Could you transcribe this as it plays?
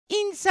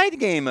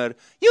InsideGamer,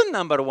 you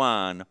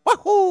 #1.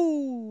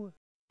 Wahoo!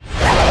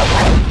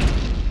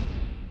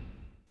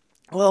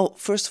 Well,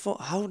 first of all,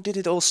 how did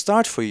it all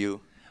start for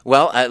you?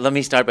 Well, let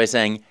me start by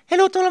saying,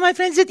 hello to all of my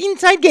friends at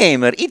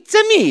InsideGamer. It's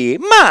me,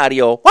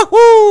 Mario.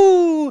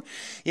 Wahoo!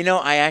 You know,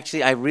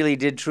 I really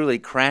did truly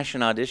crash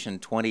an audition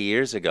 20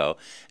 years ago.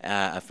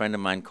 A friend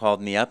of mine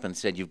called me up and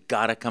said, you've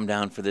got to come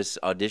down for this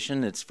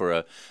audition. It's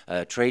for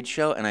a trade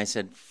show. And I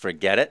said,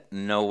 forget it.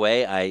 No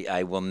way.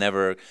 I will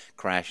never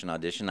crash an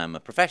audition. I'm a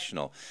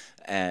professional.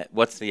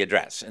 What's the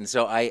address? And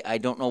so I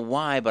don't know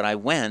why, but I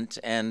went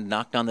and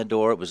knocked on the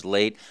door. It was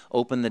late,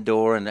 opened the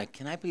door, and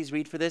can I please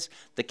read for this?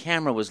 The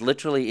camera was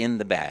literally in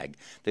the bag.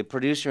 The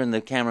producer and the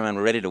cameraman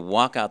were ready to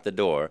walk out the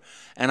door,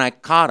 and I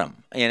caught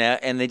them, you know,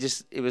 and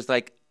it was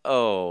like,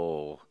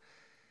 oh,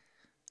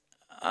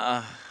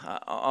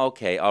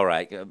 okay, all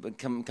right,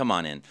 come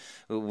on in.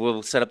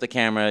 We'll set up the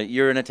camera.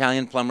 You're an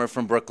Italian plumber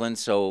from Brooklyn,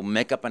 so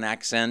make up an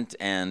accent,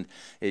 and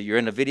you're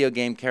in a video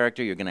game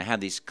character. You're going to have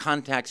these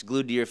contacts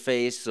glued to your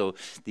face, so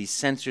these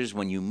sensors,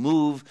 when you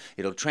move,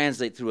 it'll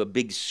translate through a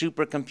big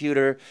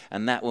supercomputer,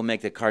 and that will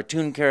make the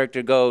cartoon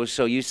character go.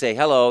 So you say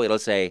hello, it'll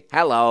say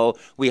hello,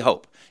 we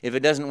hope. If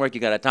it doesn't work,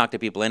 you got to talk to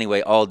people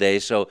anyway all day.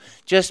 So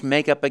just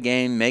make up a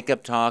game, make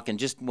up talk, and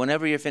just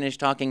whenever you're finished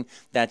talking,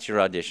 that's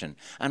your audition.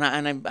 And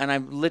I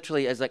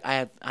literally, as like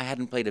I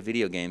hadn't played a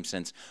video game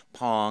since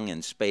Pong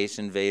and Space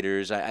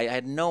Invaders. I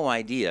had no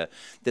idea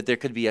that there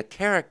could be a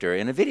character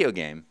in a video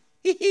game.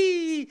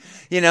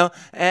 You know,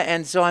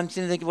 and so I'm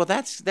sitting thinking, well,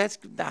 that's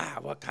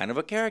what kind of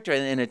a character?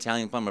 An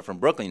Italian plumber from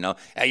Brooklyn, you know,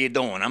 how you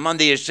doing? I'm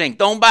under your sink.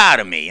 Don't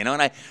bother me, you know.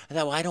 And I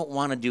thought, well, I don't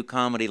want to do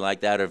comedy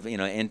like that, or you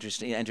know,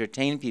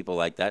 entertain people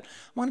like that. I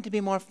want it to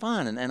be more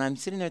fun. And I'm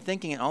sitting there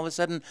thinking, and all of a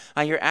sudden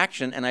I hear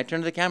action, and I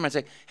turn to the camera and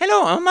say,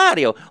 hello, I'm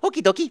Mario.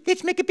 Okie dokie,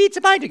 let's make a pizza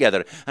pie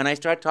together. And I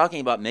start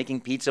talking about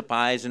making pizza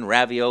pies and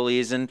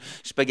raviolis and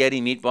spaghetti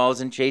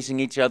meatballs and chasing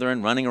each other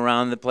and running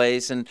around the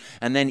place and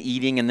then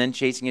eating and then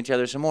chasing each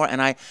other some more.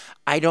 And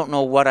I don't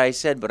know what I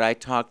said, but I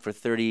talked for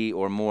 30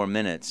 or more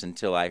minutes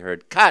until I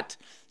heard, cut,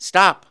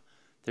 stop.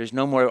 There's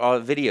no more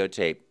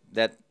videotape.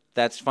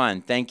 That's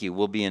fine. Thank you.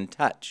 We'll be in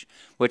touch.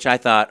 Which I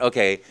thought,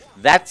 okay,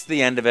 that's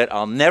the end of it.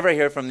 I'll never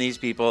hear from these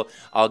people.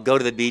 I'll go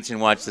to the beach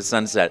and watch the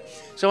sunset.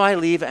 So I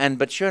leave,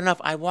 but sure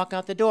enough, I walk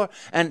out the door,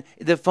 and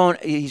the phone,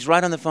 he's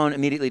right on the phone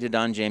immediately to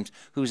Don James,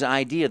 whose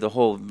idea the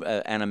whole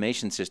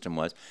animation system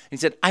was. He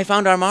said, I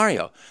found our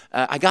Mario.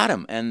 I got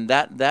him. And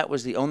that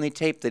was the only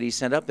tape that he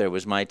sent up there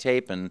was my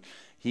tape, and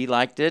he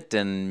liked it,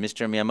 and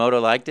Mr. Miyamoto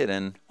liked it,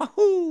 and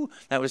wahoo!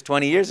 That was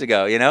 20 years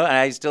ago, you know, and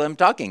I still am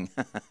talking.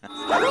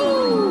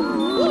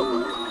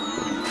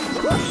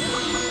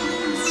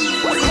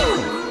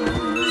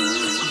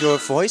 Your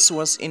voice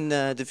was in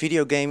the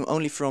video game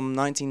only from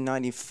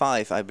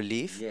 1995, I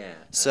believe. Yeah.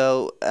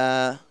 So,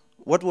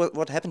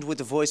 what happened with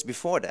the voice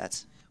before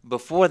that?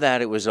 Before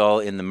that, it was all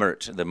in the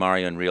MIRT, the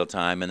Mario in real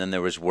time, and then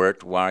there was WIRT,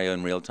 Wario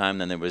in real time,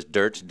 then there was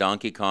DIRT,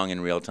 Donkey Kong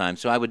in real time.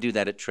 So I would do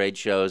that at trade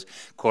shows,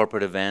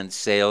 corporate events,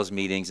 sales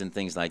meetings, and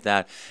things like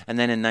that. And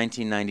then in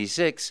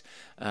 1996,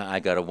 I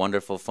got a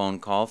wonderful phone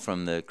call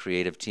from the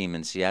creative team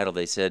in Seattle.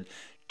 They said,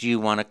 do you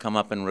want to come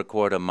up and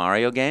record a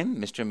Mario game?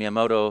 Mr.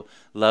 Miyamoto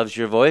loves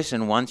your voice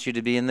and wants you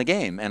to be in the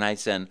game. And I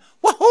said,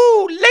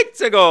 woohoo,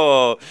 let's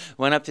go!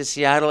 Went up to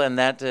Seattle, and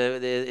that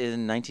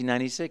in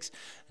 1996,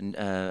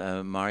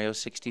 Mario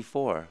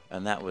 64.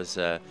 And that was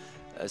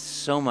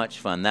so much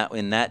fun.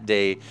 In that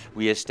day,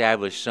 we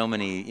established so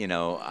many, you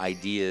know,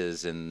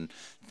 ideas, and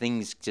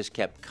things just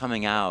kept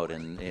coming out.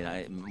 And you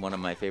know, one of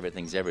my favorite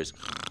things ever is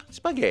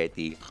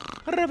spaghetti,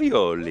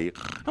 ravioli,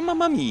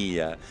 mamma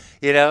mia.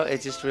 You know,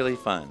 it's just really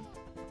fun.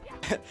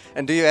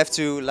 And do you have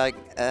to like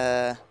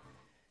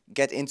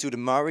get into the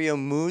Mario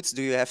mood?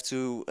 Do you have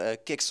to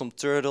kick some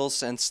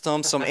turtles and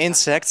stomp some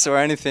insects or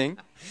anything?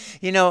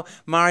 You know,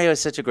 Mario is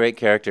such a great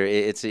character.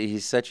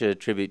 He's such a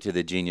tribute to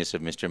the genius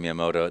of Mr.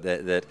 Miyamoto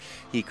that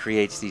he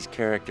creates these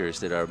characters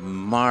that are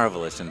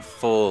marvelous and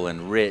full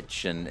and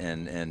rich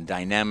and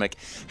dynamic,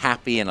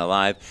 happy and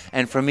alive.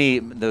 And for me,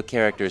 the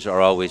characters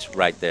are always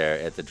right there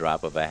at the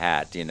drop of a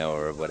hat, you know,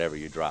 or whatever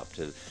you drop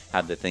to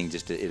have the thing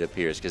just, it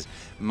appears. Because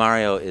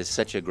Mario is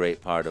such a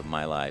great part of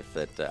my life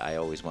that I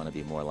always want to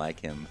be more like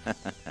him.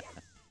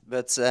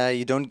 But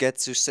you don't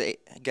get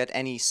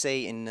any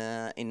say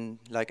in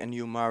like a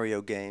new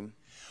Mario game.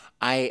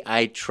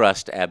 I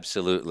trust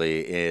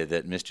absolutely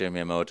that Mr.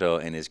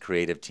 Miyamoto and his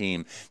creative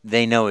team,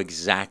 they know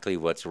exactly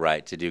what's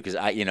right to do.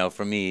 Because you know,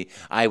 for me,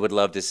 I would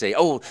love to say,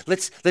 oh,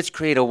 let's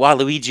create a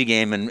Waluigi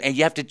game, and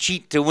you have to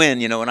cheat to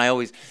win, you know. And I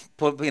always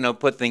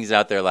put things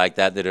out there like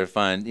that are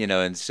fun, you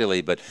know, and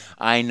silly. But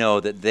I know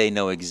that they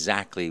know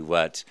exactly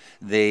what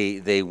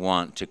they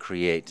want to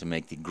create to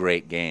make the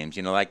great games.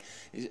 You know, like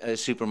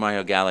Super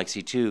Mario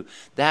Galaxy 2,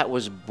 that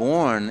was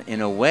born in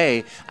a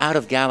way out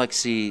of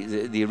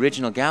Galaxy, the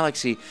original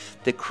Galaxy.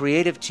 the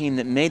creative team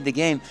that made the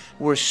game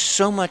were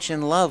so much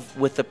in love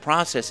with the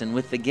process and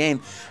with the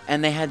game,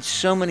 and they had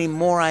so many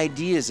more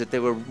ideas that they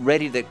were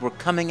ready, that were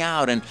coming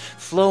out and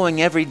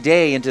flowing every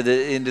day into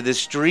the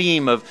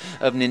stream of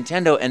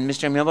Nintendo. And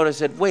Mr. Miyamoto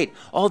said, "Wait,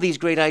 all these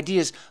great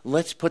ideas,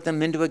 let's put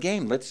them into a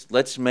game.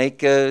 Let's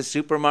make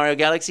Super Mario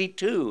Galaxy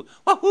 2.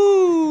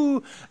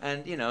 Woohoo!"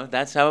 And you know,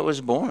 that's how it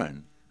was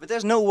born. But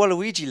there's no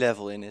Waluigi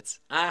level in it.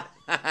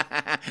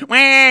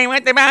 Wait,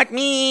 what about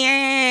me?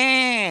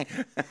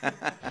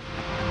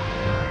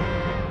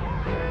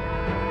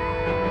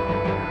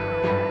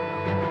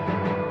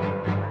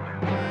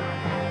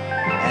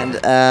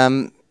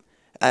 And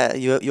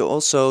you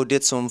also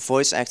did some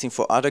voice acting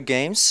for other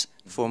games,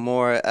 for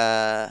more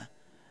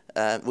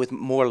with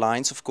more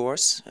lines, of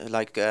course,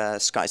 like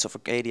Skies of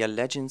Arcadia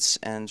Legends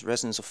and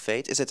Resonance of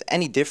Fate. Is it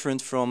any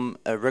different from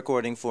a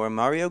recording for a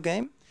Mario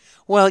game?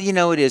 Well, you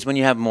know, it is. When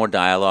you have more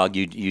dialogue,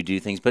 you do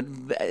things. But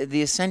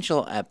the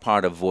essential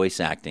part of voice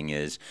acting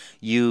is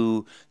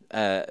you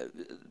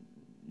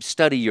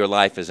study your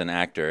life as an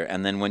actor,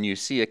 and then when you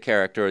see a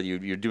character,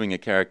 you're doing a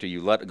character, you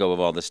let go of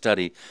all the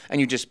study, and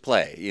you just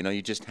play. You know,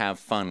 you just have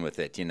fun with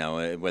it. You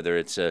know, whether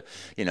it's a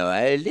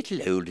little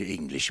old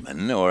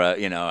Englishman or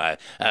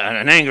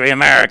an angry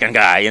American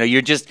guy. You know,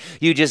 you just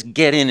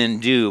get in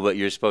and do what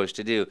you're supposed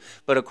to do.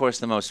 But of course,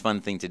 the most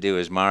fun thing to do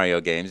is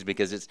Mario games,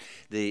 because it's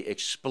the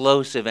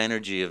explosive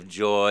energy of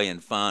joy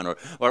and fun,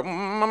 or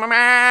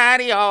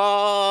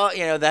Mario.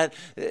 You know, that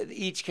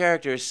each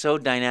character is so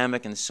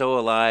dynamic and so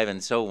alive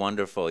and so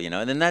wonderful. You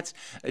know, and then that's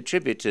a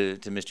tribute to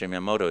Mr.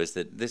 Miyamoto, is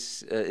that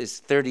this is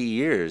 30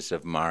 years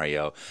of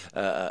Mario,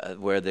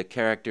 where the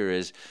character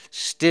is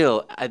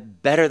still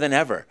better than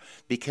ever,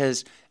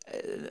 because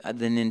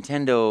the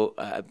Nintendo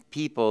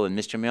people and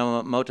Mr.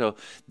 Miyamoto,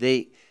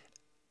 they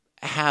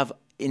have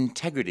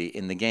integrity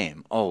in the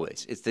game,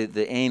 always. It's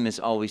the aim is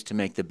always to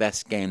make the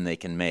best game they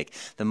can make,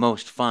 the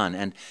most fun.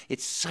 And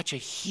it's such a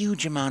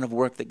huge amount of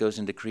work that goes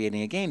into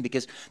creating a game,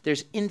 because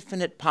there's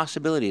infinite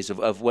possibilities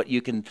of what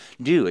you can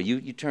do.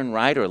 You turn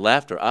right or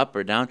left or up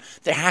or down.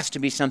 There has to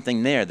be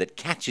something there that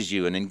catches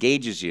you and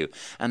engages you.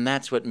 And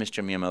that's what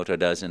Mr. Miyamoto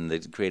does and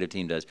the creative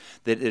team does.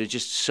 That it is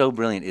just so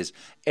brilliant, is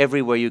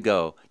everywhere you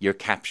go, you're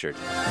captured.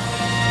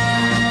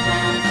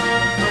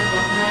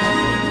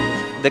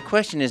 The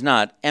question is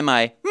not, am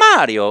I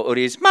Mario or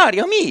is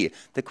Mario me?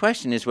 The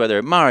question is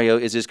whether Mario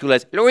is as cool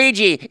as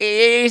Luigi.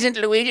 Isn't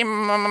Luigi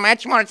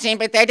much more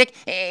sympathetic?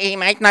 He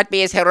might not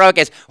be as heroic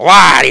as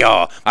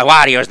Wario.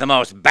 Wario is the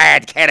most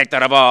bad character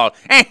of all.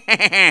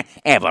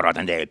 Ever,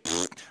 Rottendale.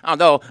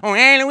 Although,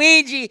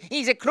 Luigi,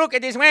 he's a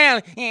crooked as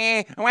well.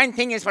 One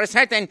thing is for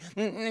certain.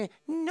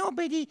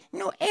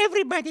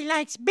 Everybody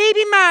likes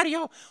Baby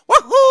Mario.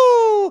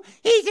 Woohoo!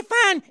 He's a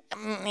fan.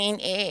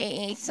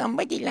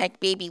 Somebody like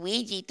Baby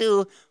Luigi,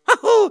 too.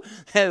 Woohoo!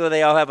 Well,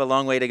 they all have a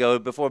long way to go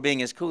before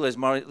being as cool as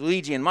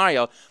Luigi and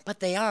Mario, but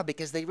they are,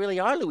 because they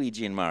really are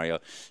Luigi and Mario.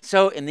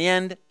 So, in the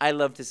end, I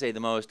love to say the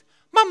most,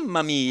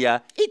 Mamma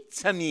mia,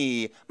 it's-a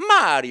me,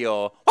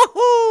 Mario.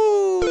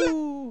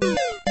 Woohoo!